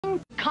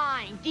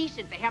kind,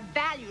 decent. They have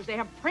values. They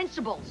have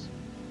principles.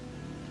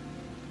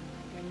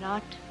 You're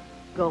not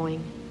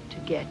going to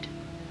get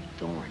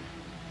Thorne.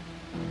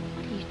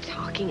 What are you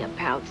talking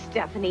about,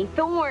 Stephanie?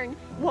 Thorne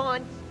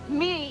wants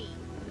me.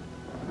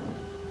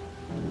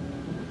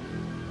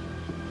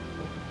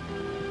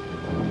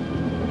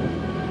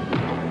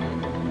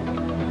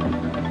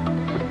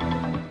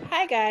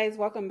 Hi guys,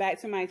 welcome back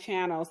to my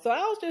channel. So I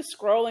was just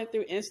scrolling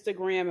through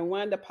Instagram and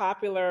one of the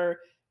popular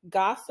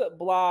gossip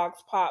blogs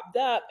popped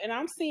up and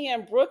I'm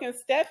seeing Brooke and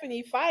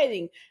Stephanie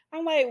fighting.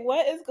 I'm like,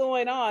 what is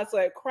going on? So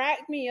it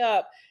cracked me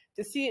up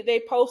to see that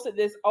they posted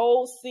this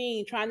old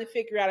scene trying to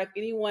figure out if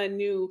anyone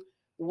knew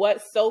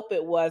what soap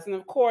it was. And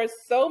of course,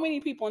 so many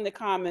people in the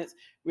comments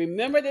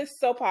remember this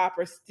soap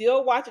opera,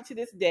 still watch it to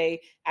this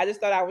day. I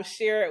just thought I would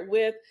share it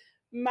with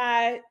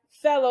my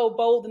fellow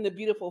Bold and the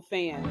Beautiful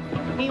fans.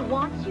 He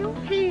wants you.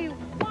 He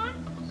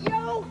wants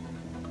you.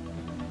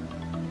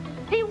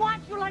 He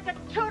wants you like a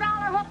 $2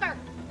 hooker.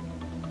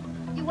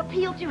 You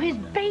appeal to his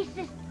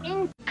basest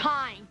in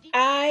kind.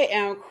 I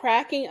am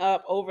cracking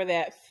up over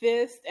that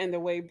fist and the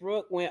way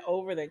Brooke went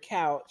over the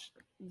couch.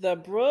 The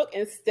Brooke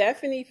and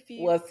Stephanie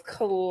feud was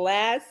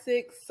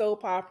classic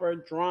soap opera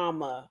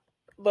drama.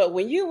 But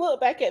when you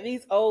look back at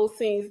these old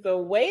scenes, the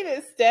way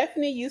that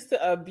Stephanie used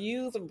to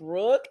abuse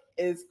Brooke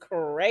is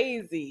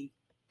crazy.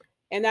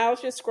 And I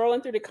was just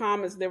scrolling through the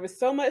comments. There was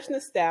so much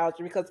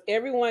nostalgia because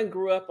everyone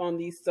grew up on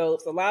these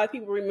soaps. A lot of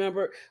people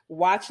remember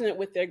watching it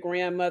with their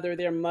grandmother,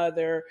 their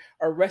mother,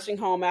 or rushing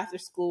home after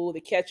school to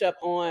catch up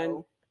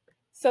on.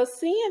 So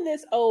seeing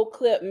this old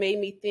clip made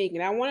me think,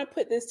 and I want to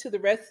put this to the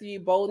rest of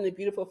you Bold and the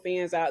Beautiful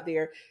fans out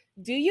there.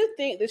 Do you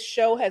think the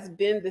show has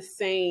been the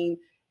same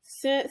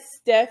since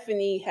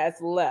Stephanie has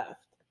left?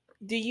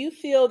 Do you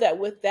feel that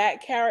with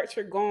that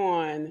character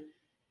gone,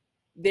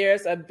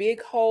 there's a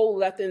big hole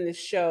left in the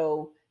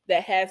show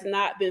that has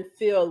not been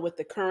filled with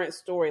the current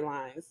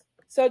storylines?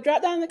 So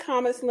drop down in the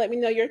comments and let me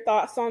know your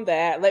thoughts on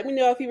that. Let me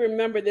know if you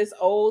remember this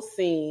old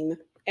scene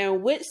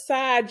and which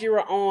side you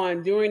were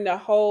on during the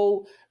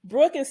whole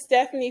Brooke and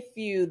Stephanie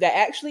feud that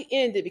actually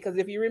ended, because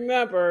if you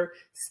remember,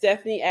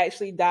 Stephanie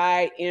actually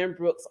died in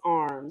Brooke's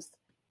arms.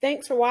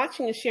 Thanks for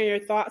watching and sharing your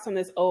thoughts on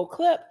this old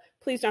clip.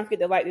 Please don't forget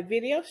to like the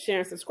video, share,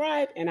 and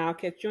subscribe, and I'll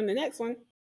catch you on the next one.